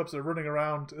owlbear cubs are running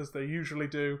around as they usually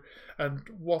do. And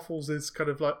Waffles is kind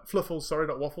of like Fluffles, sorry,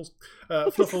 not Waffles.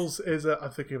 Fluffles is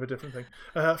I'm thinking of a different thing.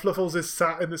 Fluffles is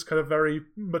sat in this kind of very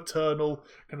maternal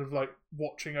kind of like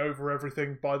watching over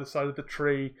everything by the side of the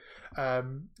tree,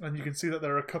 and you can see that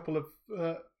there are a couple of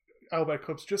owlbear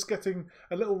cubs just getting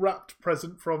a little wrapped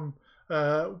present from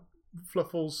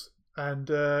Fluffles. And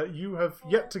you have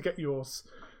yet to get yours.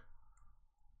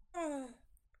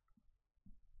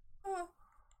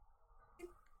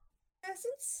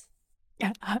 Presents?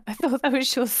 Yeah, I thought that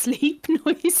was your sleep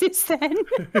noises then.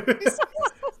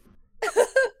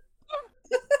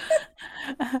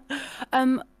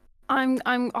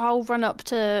 I'll run up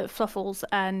to Fluffles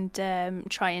and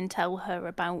try and tell her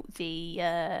about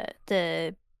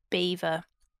the beaver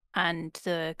and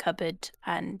the cupboard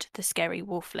and the scary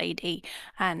wolf lady,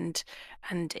 and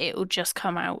it'll just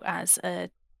come out as a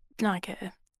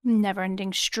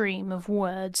never-ending stream of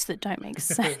words that don't make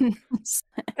sense.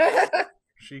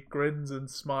 She grins and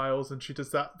smiles, and she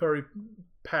does that very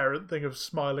parent thing of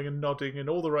smiling and nodding in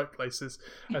all the right places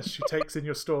as she takes in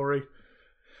your story.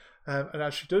 And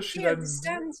as she does, she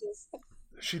understands us.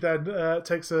 She then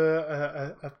takes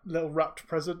a little wrapped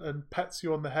present and pets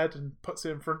you on the head and puts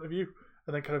it in front of you,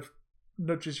 and then kind of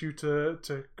nudges you to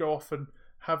go off and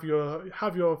have your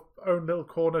own little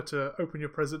corner to open your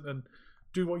present and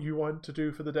do what you want to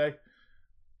do for the day.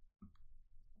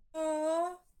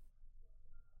 Aww.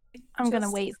 I'm going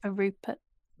to wait for Rupert.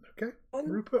 Okay.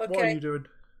 Rupert, what are you doing?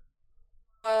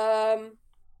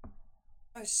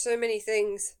 So many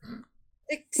things.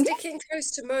 Sticking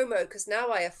close to Momo, because now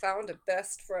I have found a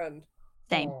best friend.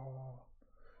 Same. Aww.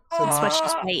 That's why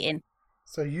she's waiting.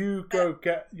 So you go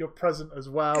get your present as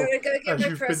well, Go get as my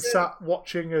you've present. been sat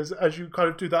watching as you kind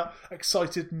of do that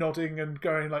excited nodding and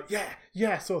going like,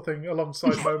 yeah, sort of thing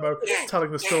alongside Momo,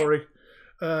 telling the story.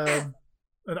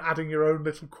 And adding your own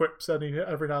little quips every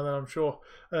now and then, I'm sure.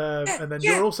 And then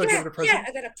you're also given a present. Yeah,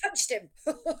 and then I punched him.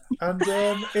 And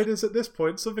it is at this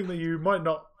point something that you might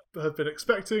not have been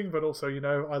expecting, but also,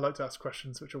 I like to ask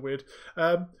questions which are weird.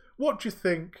 What do you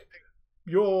think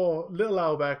your little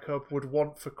owlbear cub would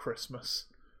want for Christmas?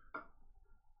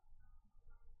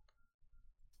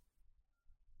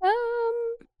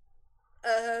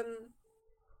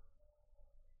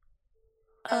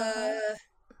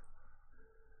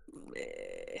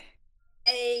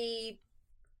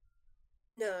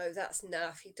 No, that's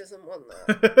naff. He doesn't want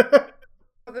that.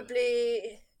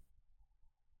 Probably.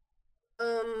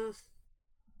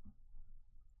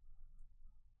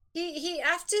 He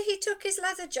after he took his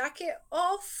leather jacket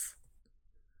off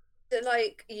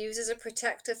to use as a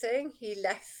protector thing, he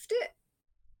left it.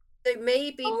 So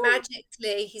maybe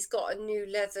magically he's got a new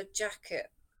leather jacket.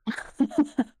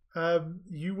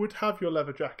 You would have your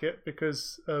leather jacket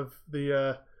because of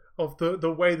the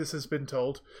way this has been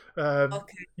told.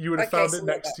 You would have found it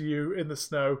next to you in the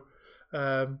snow.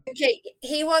 Okay,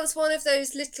 he wants one of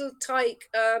those little tyke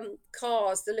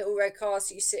cars, the little red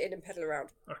cars you sit in and pedal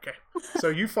around. Okay, so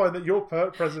you find that your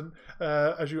present,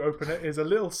 as you open it, is a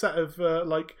little set of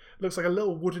looks like a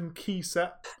little wooden key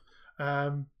set,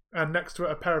 and next to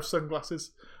it a pair of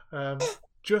sunglasses,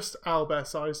 just owlbear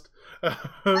sized.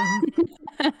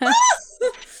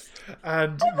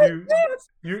 And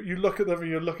you look at them and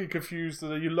you're looking confused,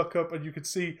 and then you look up and you can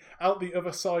see out the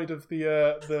other side of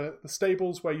the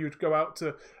stables where you'd go out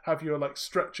to have your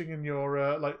stretching in your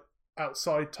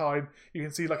outside time. You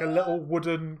can see a little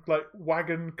wooden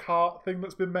wagon cart thing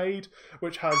that's been made,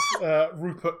 which has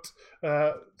Rupert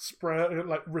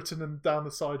written down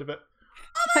the side of it.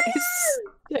 That is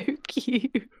so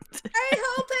cute. I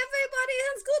hope everybody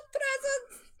has good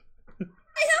presents.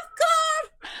 I have car.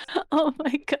 Oh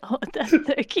my god, that's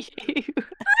so cute.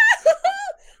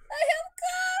 I have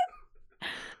car.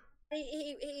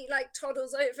 He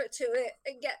toddles over to it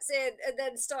and gets in, and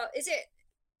then Is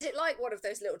it like one of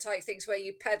those little type things where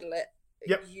you pedal it?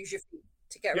 Yep. You use your feet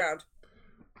to get around.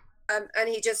 And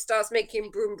he just starts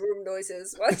making broom broom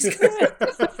noises while he's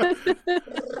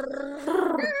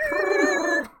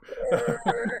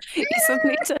He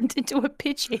suddenly turned into a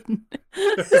pigeon.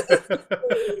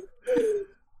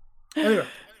 Anyway,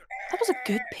 that was a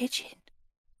good pigeon.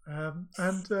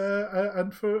 And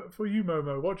for you,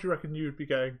 Momo, what do you reckon you'd be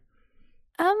getting?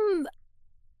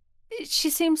 She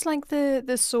seems like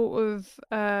the sort of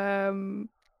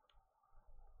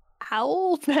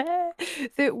owl bear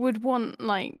that would want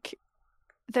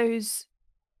those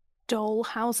doll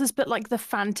houses, but the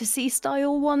fantasy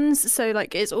style ones. So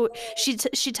it's all she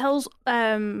tells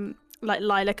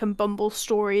Lilac and Bumble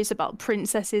stories about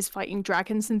princesses fighting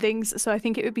dragons and things. So I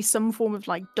think it would be some form of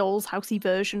doll's housey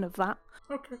version of that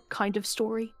kind of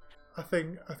story. I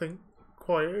think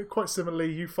quite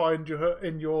similarly. You find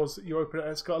in yours, you open it,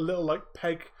 it's got a little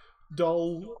peg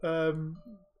doll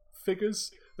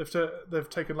figures. They've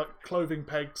taken clothing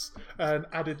pegs and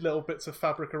added little bits of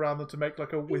fabric around them to make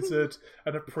a wizard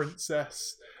and a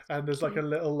princess, and there's a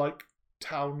little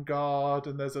town guard,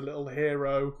 and there's a little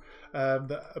hero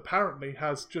that apparently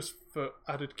has, just for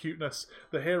added cuteness,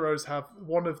 the heroes have,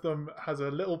 one of them has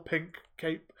a little pink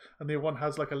cape and the other one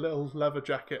has a little leather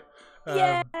jacket.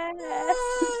 Yes.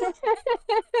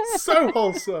 So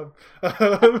wholesome.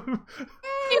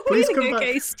 Please come back.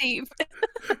 Okay, Steve.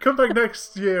 Come back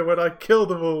next year when I kill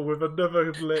them all with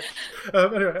another lich.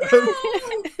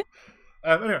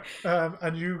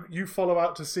 And you follow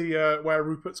out to see where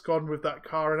Rupert's gone with that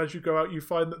car, and as you go out, you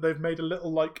find that they've made a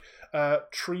little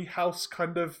tree house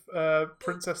kind of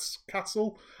princess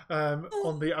castle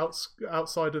on the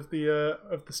outside of the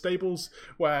stables,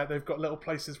 where they've got little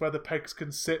places where the pegs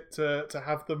can sit to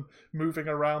have them moving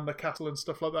around the castle and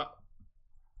stuff like that.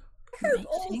 I hope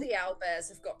all the owlbears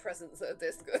have got presents that are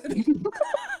this good.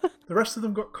 The rest of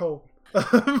them got coal. No,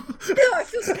 I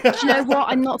feel so bad. Do you know what?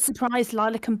 I'm not surprised.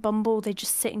 Lilac and Bumble, they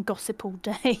just sit and gossip all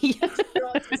day.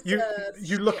 Not deserved.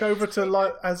 You look over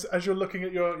to as you're looking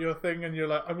at your thing, and you're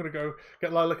like, I'm gonna go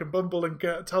get Lilac and Bumble and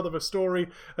tell them a story.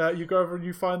 You go over and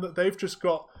you find that they've just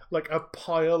got like a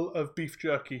pile of beef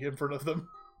jerky in front of them.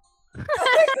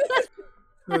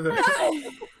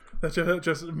 They're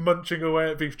just munching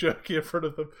away at beef jerky in front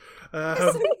of them. It's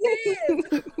so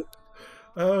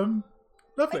weird.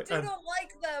 Lovely. I do not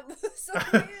like them. So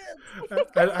weird.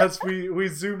 And as we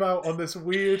zoom out on this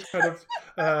weird kind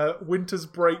of winter's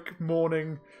break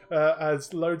morning,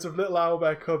 as loads of little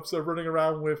owlbear cubs are running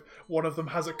around with, one of them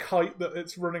has a kite that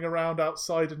it's running around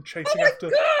outside and chasing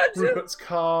after Rupert's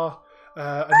car.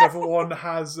 Another one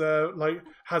has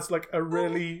like a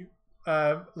really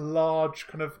large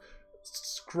kind of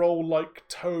scroll-like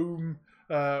tome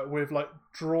with like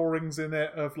drawings in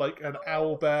it of like an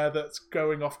owlbear that's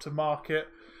going off to market.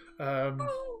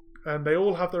 And they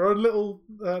all have their own little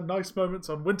nice moments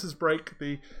on winter's break,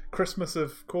 the Christmas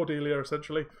of Cordelia,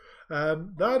 essentially.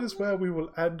 That is where we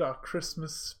will end our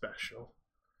Christmas special.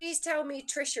 Please tell me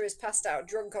Trisha is passed out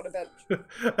drunk on a bench.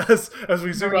 as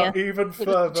we zoom out even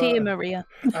further, Tia Maria.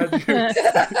 and Yes.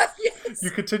 you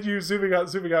continue zooming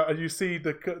out, and you see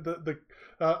the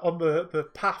on the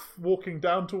path walking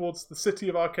down towards the city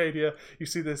of Arcadia. You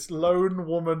see this lone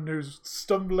woman who's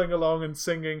stumbling along and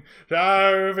singing,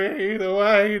 "Show me the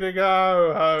way to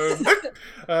go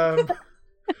home."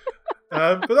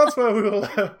 But that's where we will.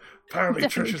 Apparently,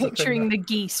 Definitely Trisha's picturing the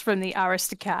geese from the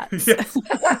Aristocats. Yes.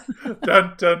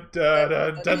 Dun dun dun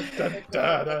dun dun dun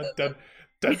dun dun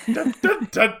dun dun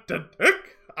dun dun dun.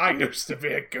 I used to be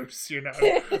a goose, you know.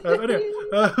 Anyway,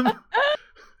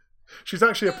 she's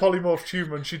actually a polymorphed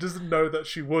human. She doesn't know that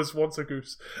she was once a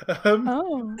goose.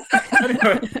 Oh.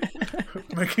 Anyway,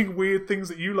 making weird things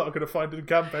that you lot are going to find in the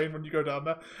campaign when you go down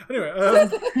there. Anyway,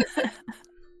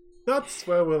 that's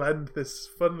where we'll end this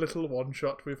fun little one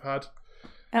shot we've had.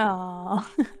 Aww.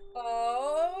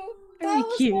 Oh, Very that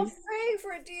was cute. my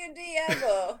favourite D&D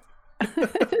ever.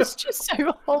 It's just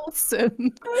so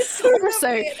wholesome. was so Also,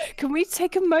 lovely. can we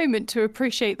take a moment to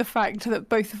appreciate the fact that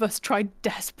both of us tried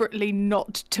desperately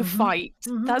not to fight?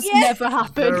 That's Yes. never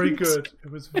happened. Very good.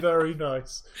 It was very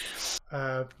nice.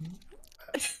 Thank-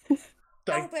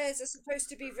 Owlbears are supposed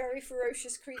to be very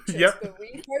ferocious creatures, Yep. but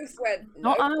we both went,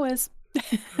 Not no. ours.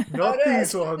 Not Oh, no.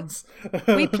 these ones.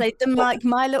 We played them like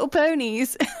My Little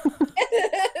Ponies.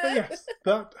 But yes,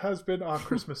 that has been our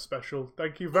Christmas special.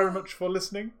 Thank you very much for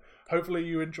listening. Hopefully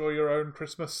you enjoy your own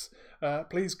Christmas.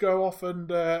 Please go off and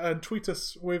tweet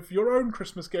us with your own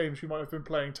Christmas games you might have been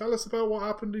playing. Tell us about what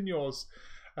happened in yours.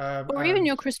 Or even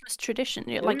your Christmas tradition,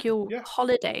 like your yeah.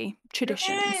 holiday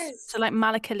traditions. Yes. So like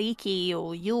Malakaliki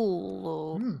or Yule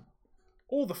or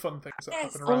all the fun things that Yes.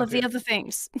 happen around all of the here. other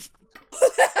things.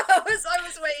 I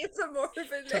was waiting for more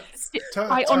of a list.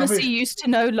 I honestly used to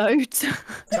know loads.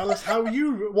 Tell us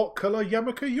what colour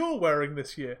yarmulke you're wearing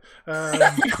this year.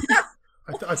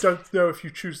 I don't know if you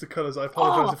choose the colours. I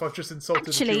apologise if I've just insulted the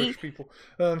actually- Jewish people.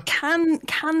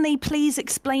 Can they please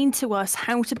explain to us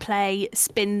how to play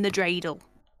Spin the Dreidel?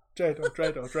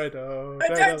 Dreidel,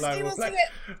 Don't I steal will to play.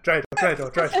 it.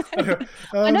 Dreidel. Anyway,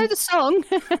 I know the song.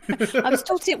 I was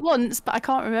taught it once, but I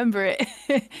can't remember it.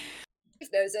 Steve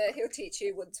knows it. He'll teach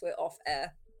you once we're off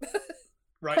air.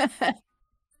 right.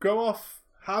 Go off.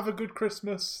 Have a good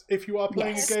Christmas. If you are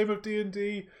playing Yes. a game of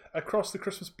D&D across the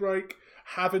Christmas break,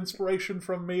 have inspiration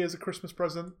from me as a Christmas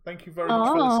present. Thank you very much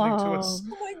for listening to us.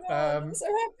 Oh my god, I'm so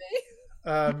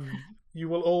happy. You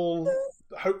will all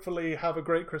hopefully have a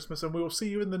great Christmas, and we will see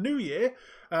you in the new year,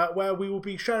 where we will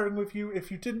be sharing with you. If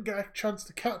you didn't get a chance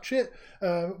to catch it,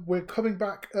 we're coming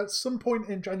back at some point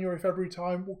in January, February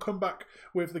time. We'll come back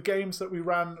with the games that we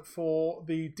ran for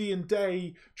the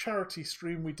D&Day charity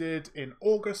stream we did in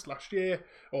August last year,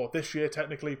 or this year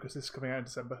technically, because this is coming out in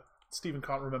December. Stephen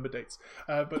can't remember dates,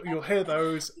 but you'll hear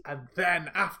those, and then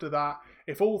after that,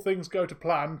 if all things go to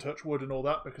plan, touch wood and all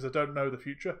that, because I don't know the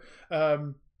future,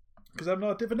 because I'm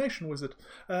not a divination wizard,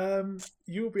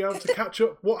 you'll be able to catch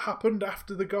up what happened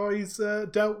after the guys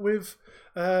dealt with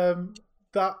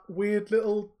that weird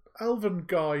little elven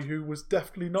guy who was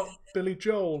definitely not Billy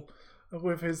Joel,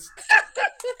 with his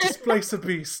Displacer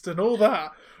Beast and all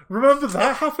that. Remember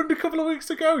that happened a couple of weeks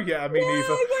ago? Yeah, me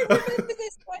neither. I won't remember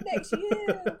this by next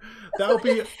year. That'll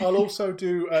be. I'll also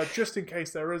do, just in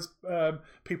case there is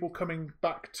people coming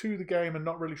back to the game and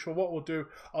not really sure what we'll do.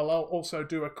 I'll also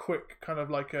do a quick kind of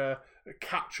like a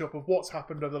catch up of what's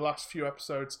happened over the last few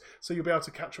episodes, so you'll be able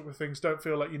to catch up with things. Don't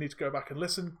feel like you need to go back and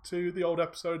listen to the old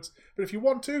episodes, but if you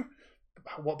want to,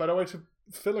 what better way to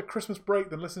fill a Christmas break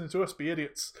than listening to us be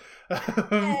idiots.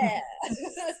 Yeah.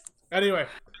 Anyway,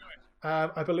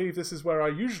 I believe this is where I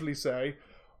usually say,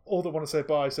 all that want to say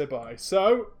bye, say bye.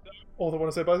 So, all that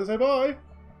want to say bye, say bye.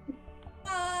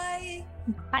 Bye.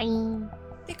 Bye.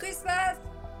 Happy Christmas.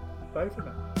 Bye for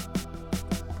now.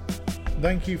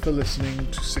 Thank you for listening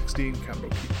to 16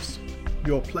 Candlekeeps.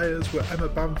 Your players were Emma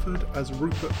Bamford as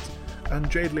Rupert and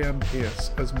Jade Leanne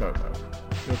Pierce as Momo.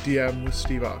 Your DM was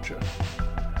Steve Archer.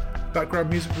 Background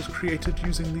music was created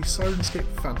using the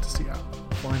Sirenscape Fantasy app.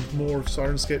 Find more of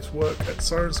Sirenscape's work at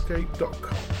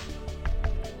sirenscape.com.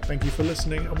 Thank you for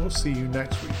listening, and we'll see you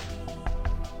next week.